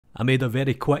I made a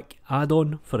very quick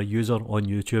add-on for a user on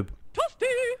YouTube.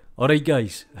 Alright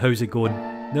guys, how's it going?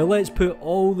 Now let's put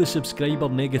all the subscriber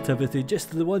negativity just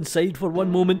to the one side for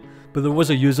one moment, but there was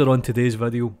a user on today's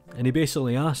video and he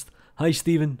basically asked, "Hi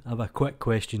Stephen, I have a quick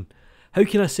question. How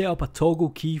can I set up a toggle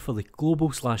key for the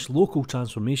global/local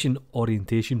transformation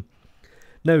orientation?"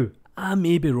 Now, I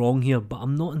may be wrong here, but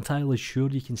I'm not entirely sure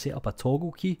you can set up a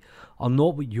toggle key or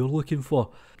not what you're looking for.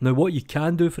 Now what you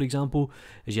can do, for example,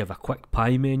 is you have a quick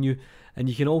pie menu and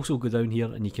you can also go down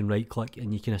here and you can right click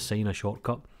and you can assign a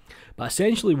shortcut. But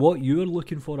essentially what you're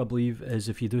looking for, I believe, is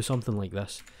if you do something like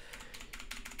this,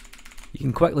 you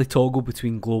can quickly toggle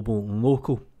between global and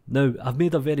local. Now I've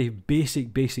made a very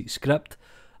basic script.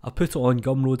 I put it on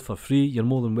Gumroad for free. You're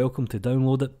more than welcome to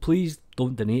download it. Please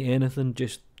don't donate anything,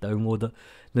 just download it.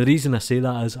 And the reason I say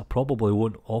that is I probably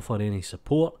won't offer any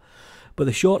support, but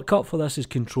the shortcut for this is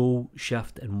Control,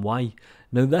 Shift and Y.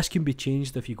 Now this can be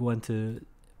changed if you go into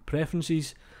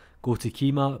Preferences, go to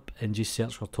Key Map and just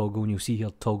search for toggle, and you'll see here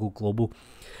toggle global.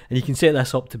 And you can set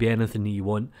this up to be anything that you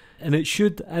want, and it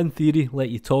should, in theory, let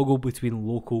you toggle between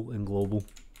local and global.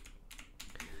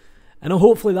 And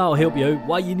hopefully that'll help you out.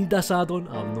 Why you need this add-on,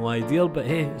 I have no idea, but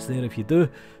hey, it's there if you do.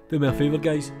 Do me a favour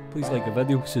guys, please like the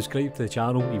video, subscribe to the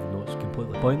channel, even though it's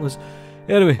completely pointless.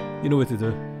 Anyway, you know what to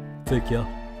do. Take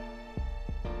care.